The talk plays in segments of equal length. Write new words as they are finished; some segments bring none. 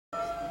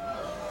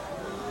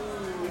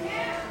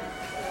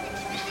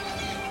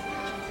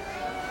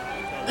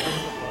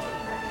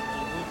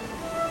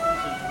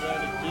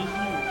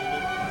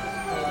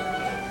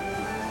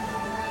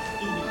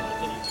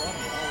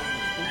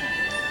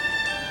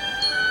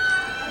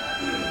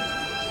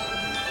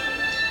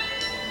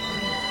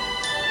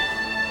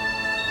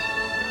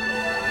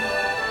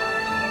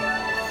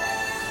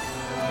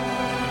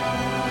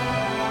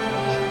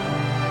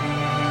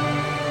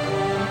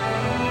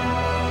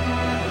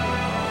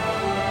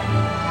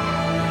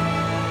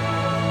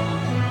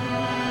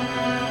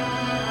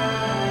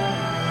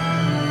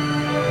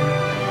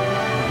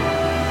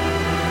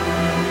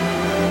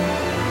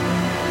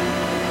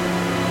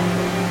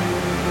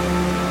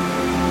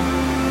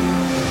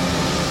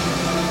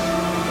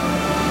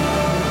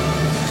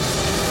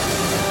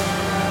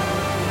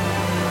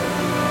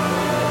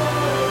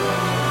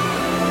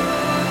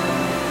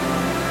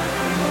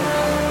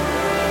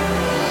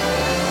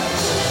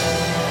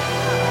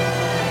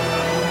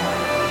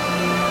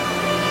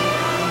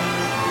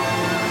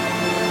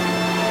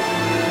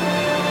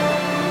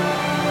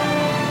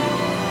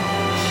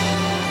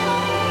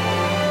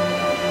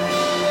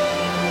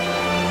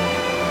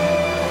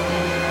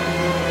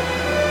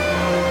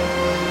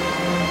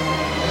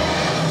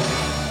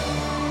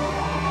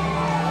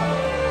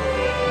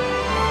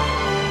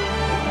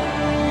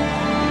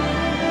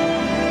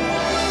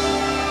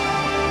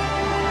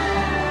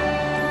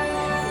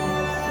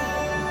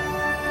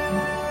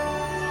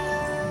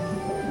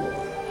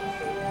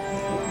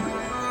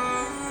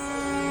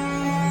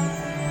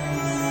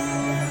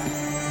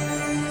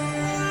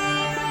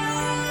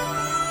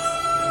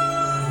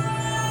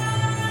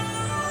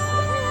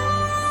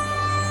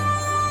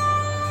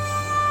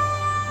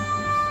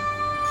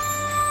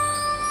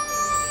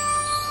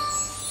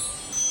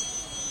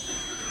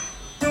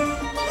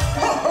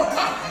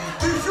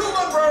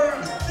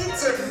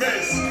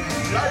mess.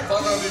 Life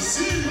under the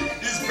sea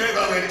is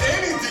better than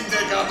anything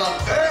they got up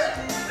there.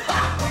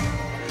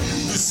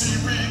 The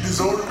seaweed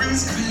is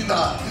always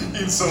greener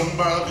in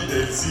somebody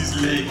else's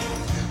lake.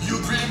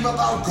 You dream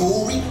about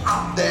going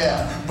up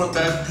there, but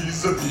that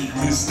is a big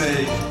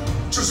mistake.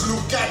 Just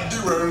look at the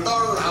world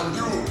around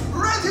you,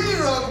 right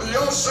here on the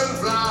ocean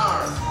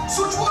floor.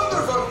 Such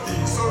wonderful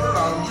things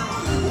around you.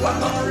 What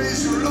more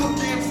is you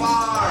looking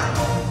for?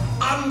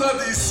 Under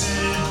the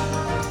sea,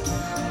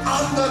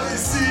 under the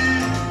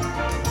sea.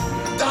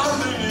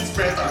 Darling, it's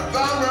better,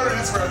 down where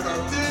it's better.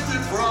 Take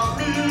it from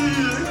me.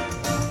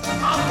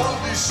 Up on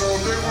the shore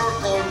they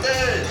work all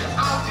day,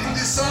 out in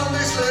the sun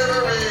they slave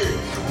away.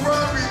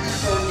 Run with the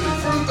boat,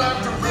 full time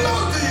to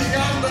floating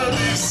under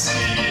the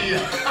sea.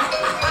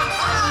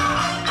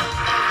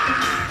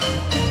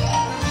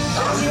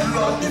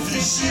 Down the the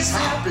fish is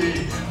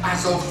happy,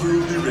 as all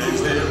through the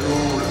waves they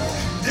roll.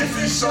 The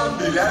fish on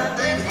the land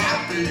ain't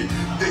happy,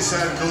 they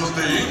sad cause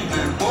they in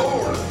the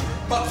bowl.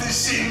 But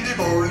fish in the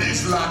bowl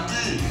is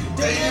lucky,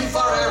 they in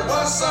for a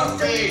worse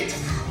fate.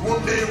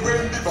 One day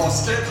when the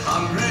boss get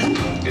hungry,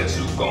 guess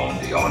who's gone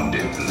beyond the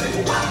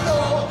plate?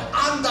 Wando,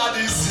 under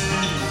the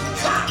sea,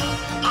 ha,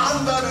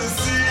 under the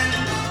sea.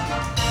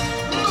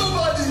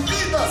 Nobody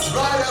beat us,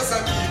 riders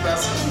and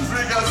eaters in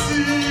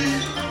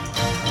fricassee.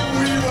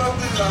 We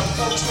want the land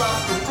folks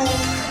love to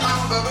cook,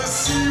 under the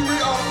sea we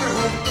on the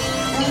hook.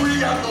 We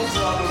got no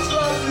troubles,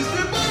 life is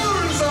the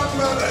borders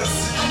under the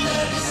sea.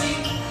 Under the sea,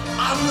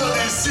 under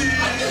the sea,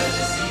 under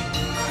the sea.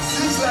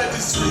 Seems like the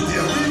sweet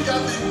here, we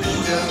got the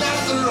media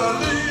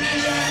naturally.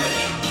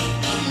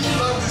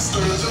 Even the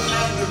sturgeon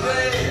and the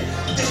ray,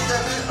 they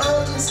got the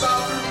earth and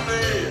start to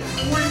play.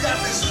 We got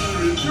the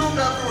spirit, you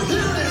got to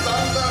hear it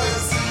under the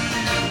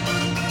sea.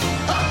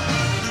 Ha!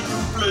 The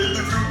flute play,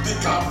 the flute, the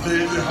cop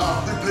play, the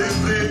harp, the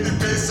play, the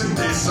bass and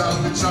they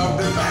sound, the chow,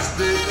 the bass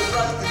play, the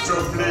right, the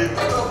drum play,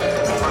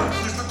 the funk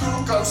is the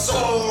true of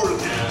soul.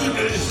 The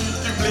play,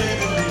 the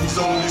play, the leaves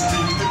on the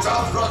strings, the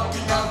top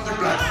rocking out the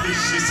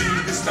blackfish, you see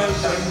the smell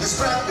and the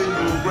scrap, they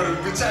know where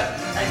it's at,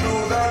 I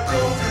know that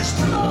crowfish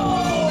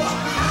blow.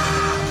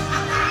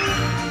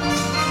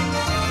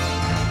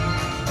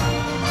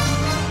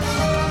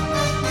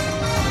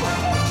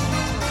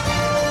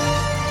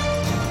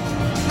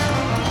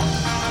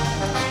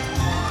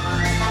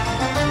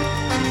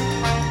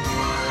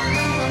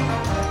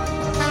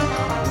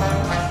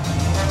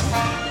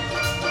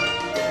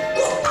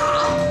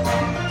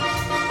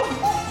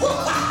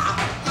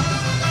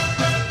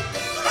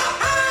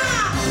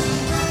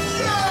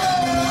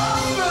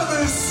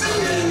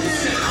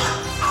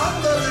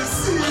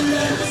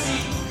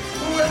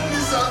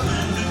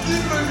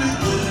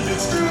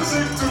 It's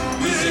music to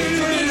me.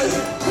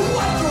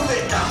 What do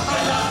they got? A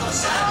lot of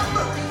sound.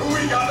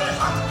 We got a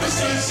hot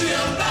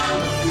essential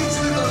band. Each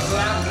little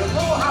clam, they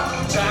know how to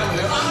jam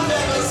here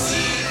under the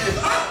sea.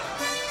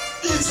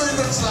 Each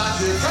little slide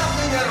here,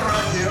 coming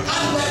around here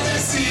under the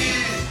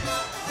sea.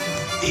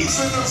 Each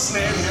little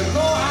snail here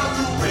know how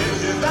to whale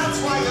here.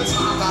 That's why it's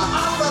hotter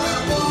under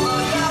the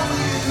water. Yeah,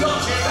 we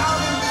look it out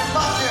in the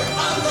bucket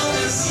under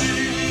the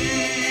sea.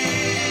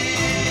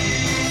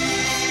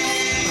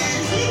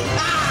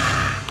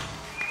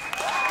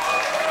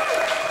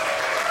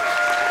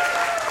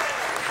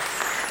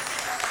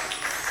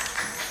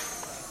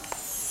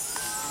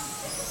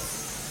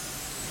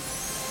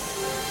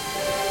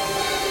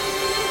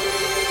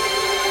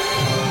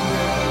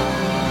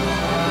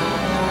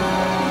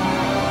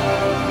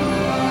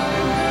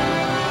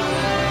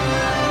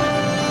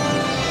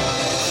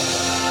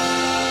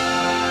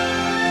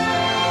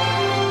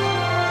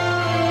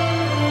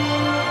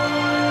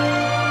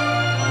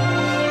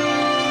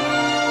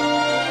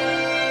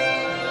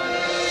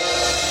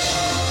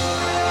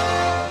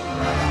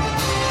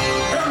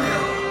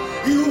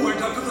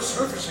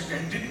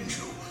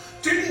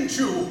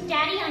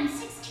 Daddy, I'm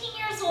 16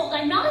 years old.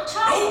 I'm not a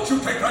child. Don't you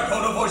take that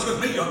tone of voice with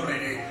me, young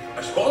lady.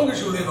 As long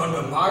as you live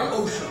under my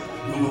ocean,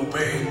 you'll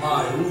obey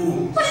my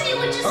rules. But if you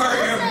would just I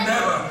listen.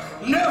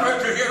 am never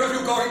to hear of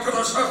you going to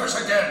the surface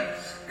again.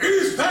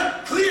 Is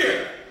that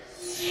clear?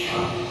 If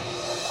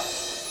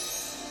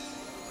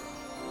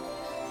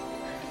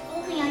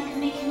only I could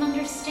make him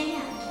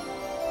understand.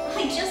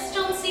 I just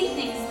don't see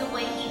things the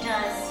way he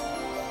does.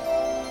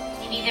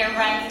 Maybe they're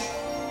right.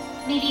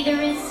 Maybe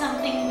there is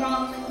something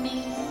wrong with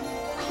me.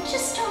 I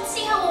just don't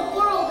see how a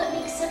world that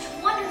makes such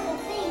wonderful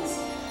things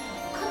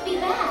could be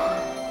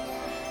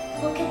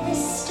bad. Look at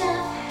this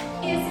stuff,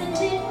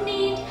 isn't it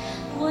neat?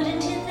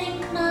 Wouldn't you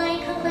think my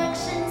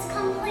collection's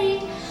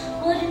complete?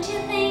 Wouldn't you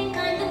think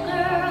I'm the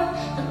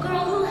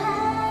girl who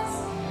has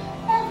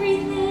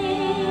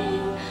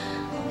everything?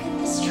 Look at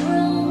this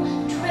trove,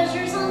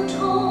 treasures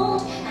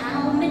untold.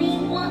 How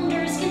many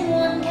wonders can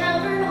one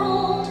cavern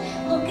hold?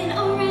 Looking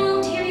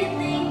around here you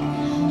think,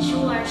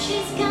 sure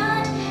she's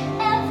got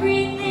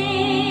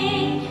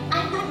everything.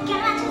 I've got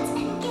gadgets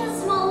and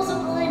gizmos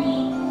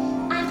aplenty.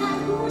 I've got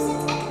who's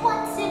its and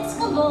what's its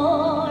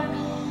galore.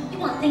 You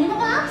want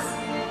thingamabobs?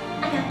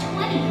 I got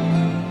 20.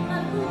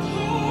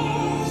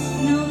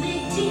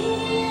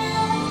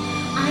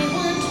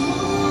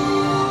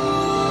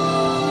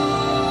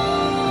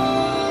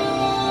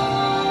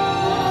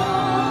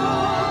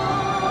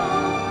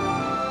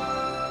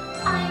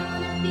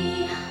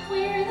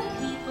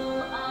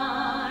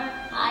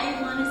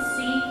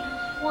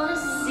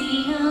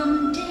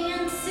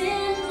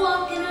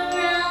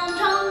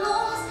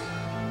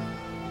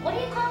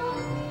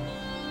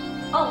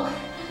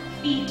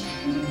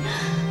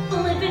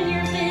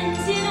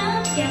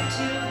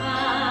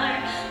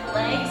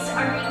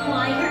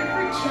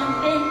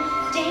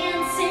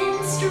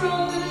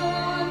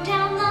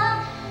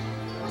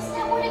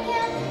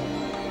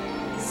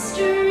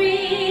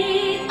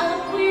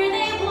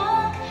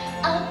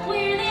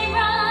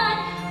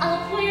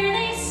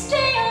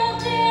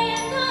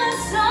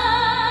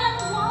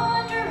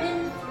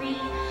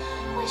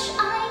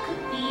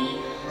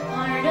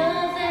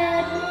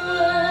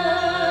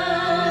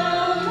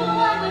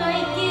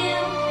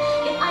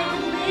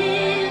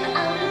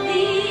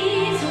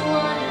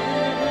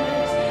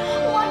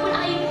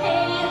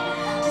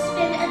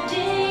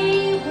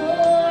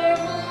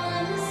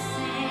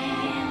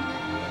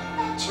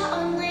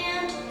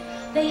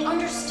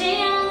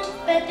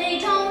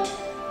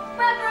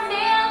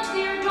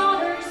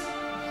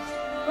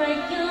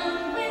 bright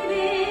young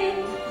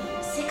women,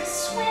 sick of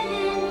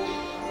swimming,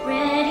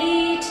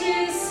 ready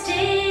to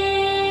stand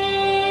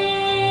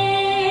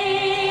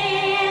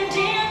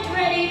and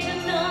ready to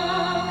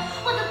know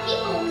what the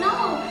people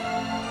know.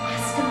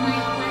 Ask them my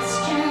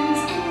questions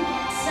and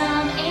get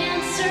some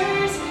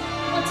answers.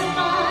 What's a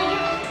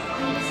fire?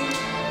 What is it?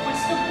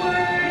 What's the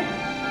word?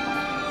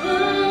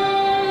 Learn.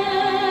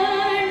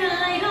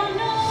 I don't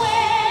know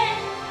when,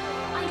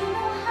 I don't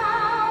know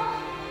how,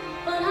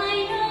 but I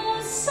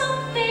know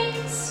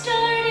something's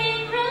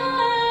starting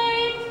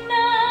right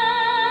now.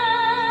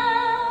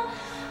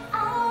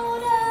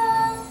 Out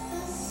of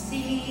the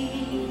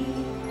sea,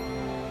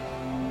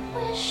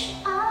 wish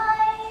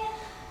I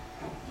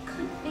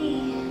could be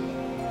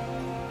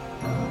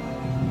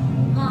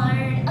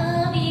part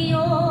of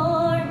your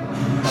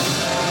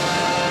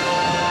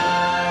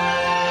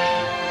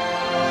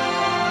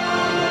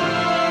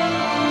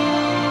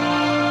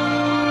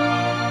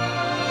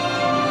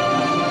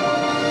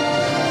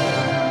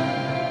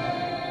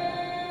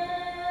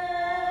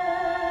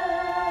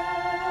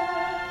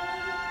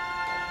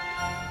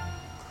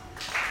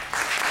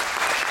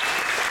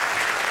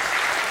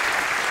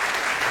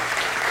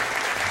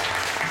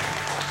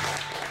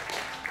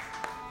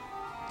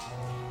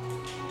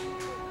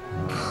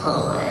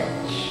Poor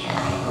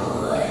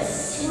child,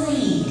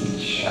 sweet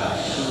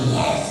Josh, he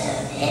has a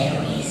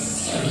very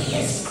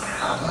serious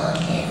problem.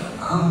 If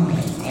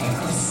only there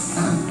was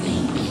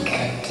something we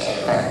could do.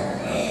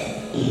 There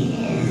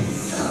is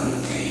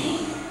something.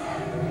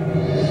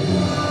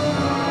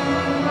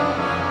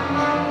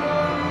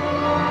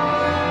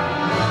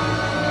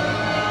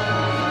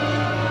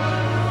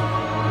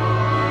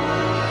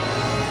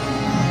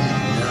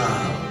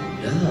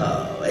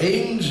 Now,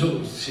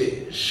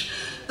 angelfish.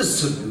 The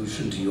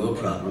solution to your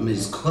problem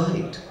is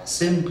quite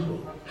simple.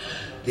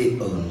 The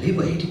only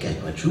way to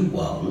get what you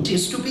want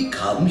is to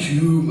become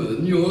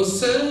human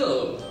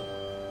yourself.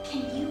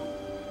 Can you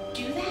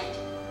do that?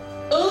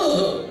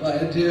 Oh,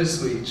 my dear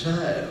sweet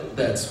child,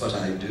 that's what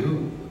I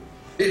do.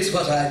 It's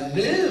what I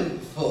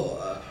live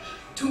for.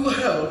 To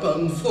help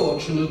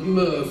unfortunate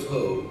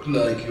merfolk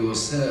like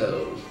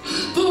yourself.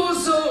 Poor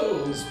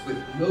souls with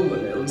no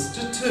one else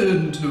to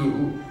turn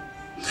to.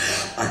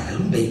 I'll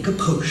make a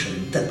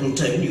potion that will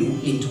turn you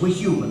into a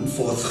human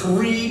for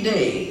 3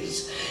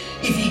 days.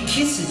 If he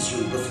kisses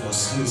you before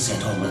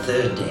sunset on the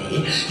 3rd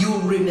day, you'll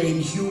remain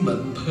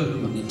human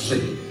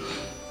permanently.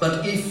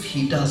 But if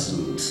he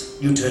doesn't,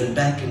 you turn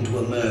back into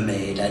a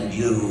mermaid and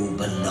you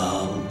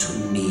belong to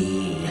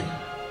me.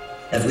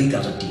 Have we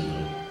got a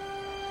deal?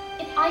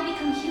 If I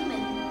become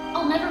human,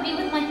 I'll never be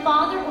with my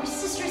father or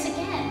sisters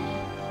again.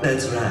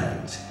 That's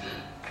right.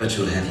 But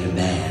you'll have your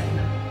man.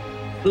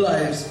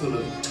 Life's full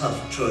of tough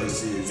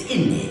choices,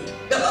 isn't it?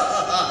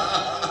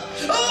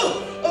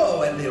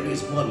 Oh, and there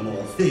is one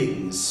more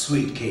thing,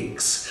 sweet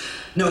cakes.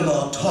 No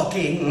more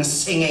talking,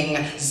 singing,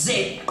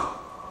 zip.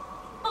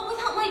 But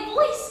without my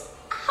voice,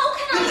 how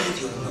can You I? have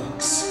your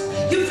looks,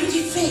 your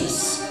pretty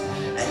face.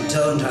 And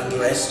don't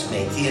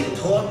underestimate the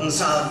importance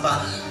of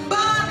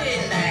body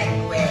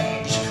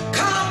language.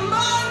 Come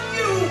on,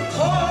 you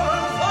poor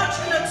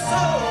unfortunate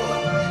soul.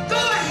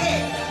 Go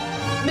ahead,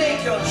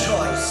 make your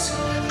choice.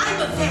 I'm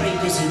a very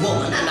busy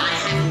woman and I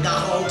haven't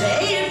got all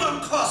day. It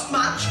won't cost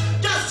much.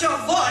 Just your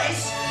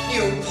voice,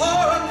 you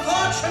poor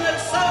unfortunate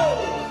soul.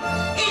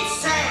 It's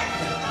sad,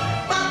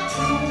 but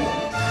true.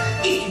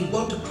 If you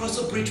want to cross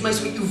a bridge, my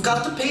sweet, you've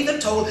got to pay the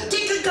toll.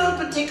 Take a gulp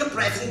and take a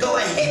breath and go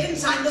ahead and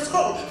sign the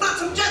scroll.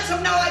 Flotsam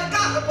jetsam, now I've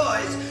got the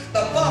boys.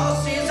 The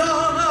boss is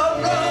on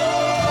a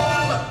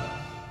roll.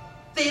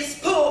 This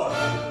poor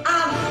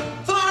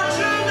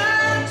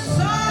unfortunate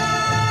soul.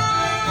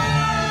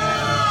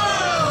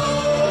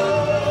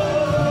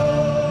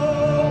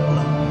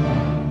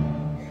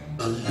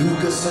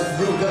 Belugas of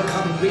Ruga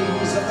come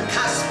winds of the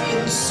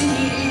Caspian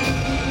Sea.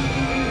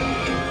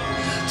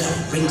 The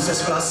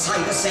Rhinxus,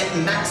 Glacitus,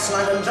 and Max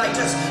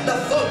Laryngitis, the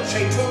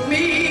Voyage to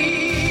me.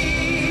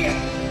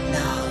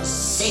 Now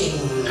sing.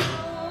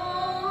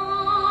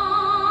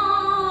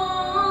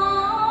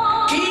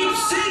 Keep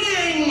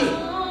singing.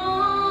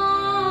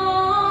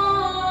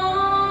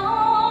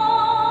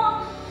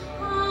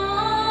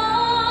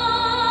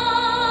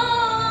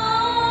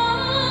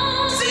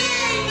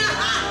 Sing.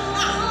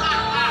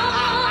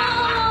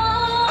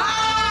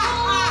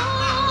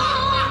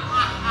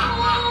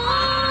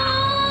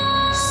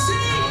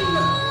 Sing!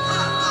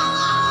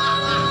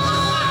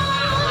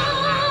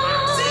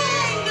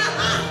 Sing!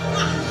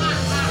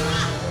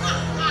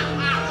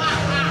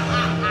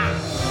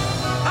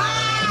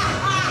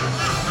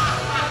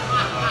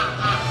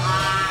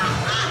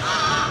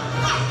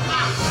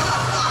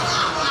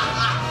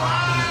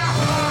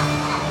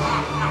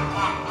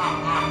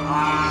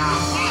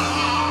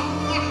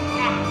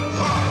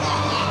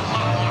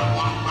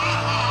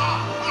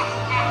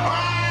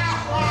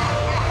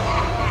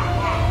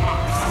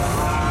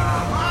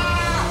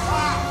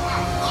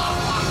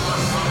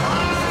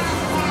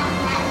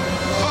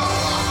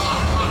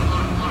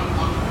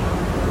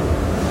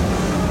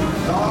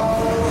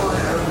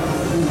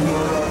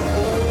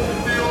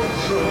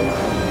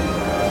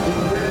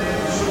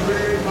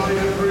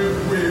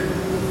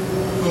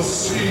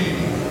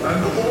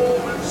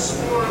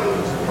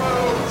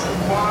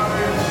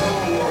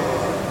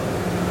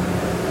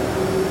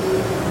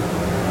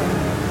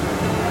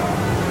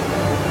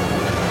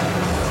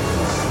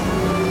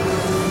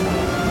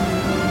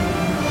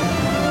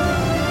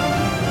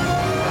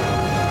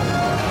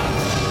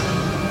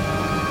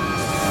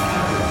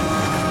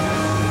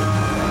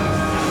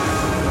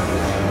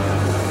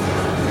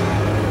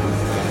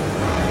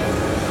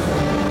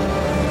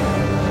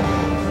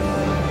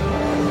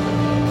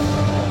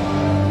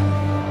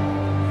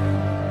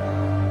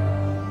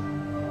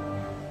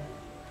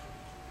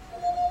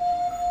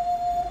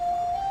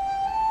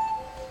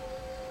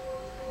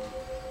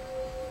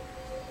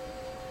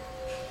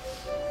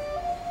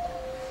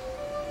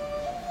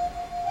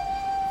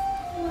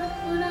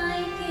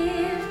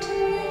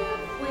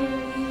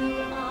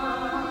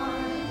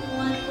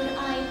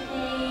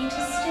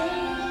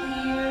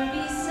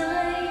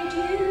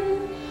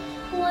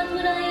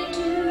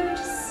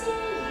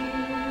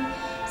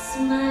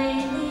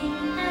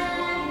 smiling at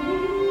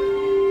me.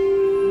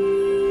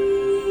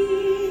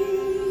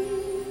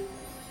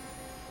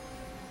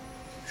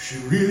 She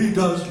really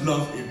does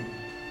love him,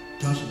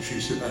 doesn't she,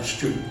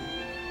 Sebastian?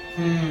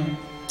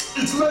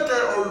 It's like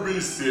I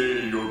always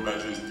say, Your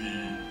Majesty.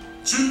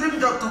 Children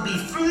got to be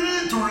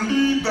free to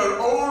lead their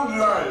own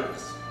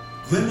lives.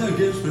 Then I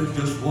guess there's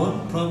just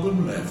one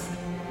problem left.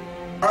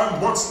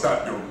 And what's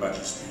that, Your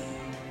Majesty?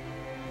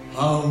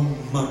 How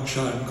much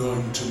I'm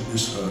going to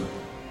miss her.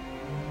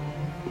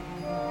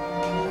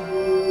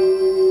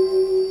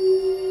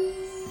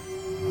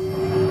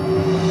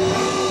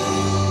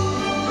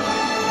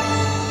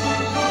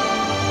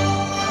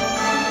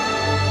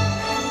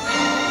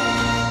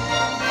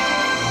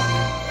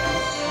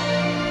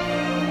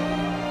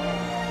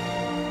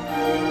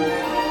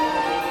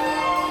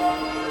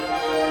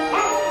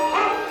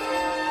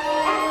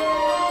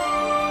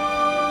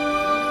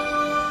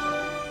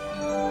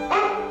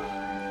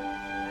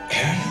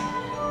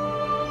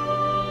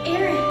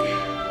 Eric,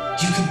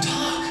 You can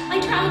talk. I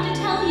tried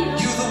to tell you.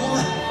 You're the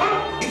one.